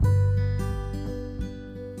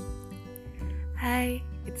Hi,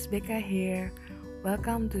 it's Beka here.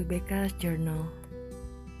 Welcome to Beka's Journal.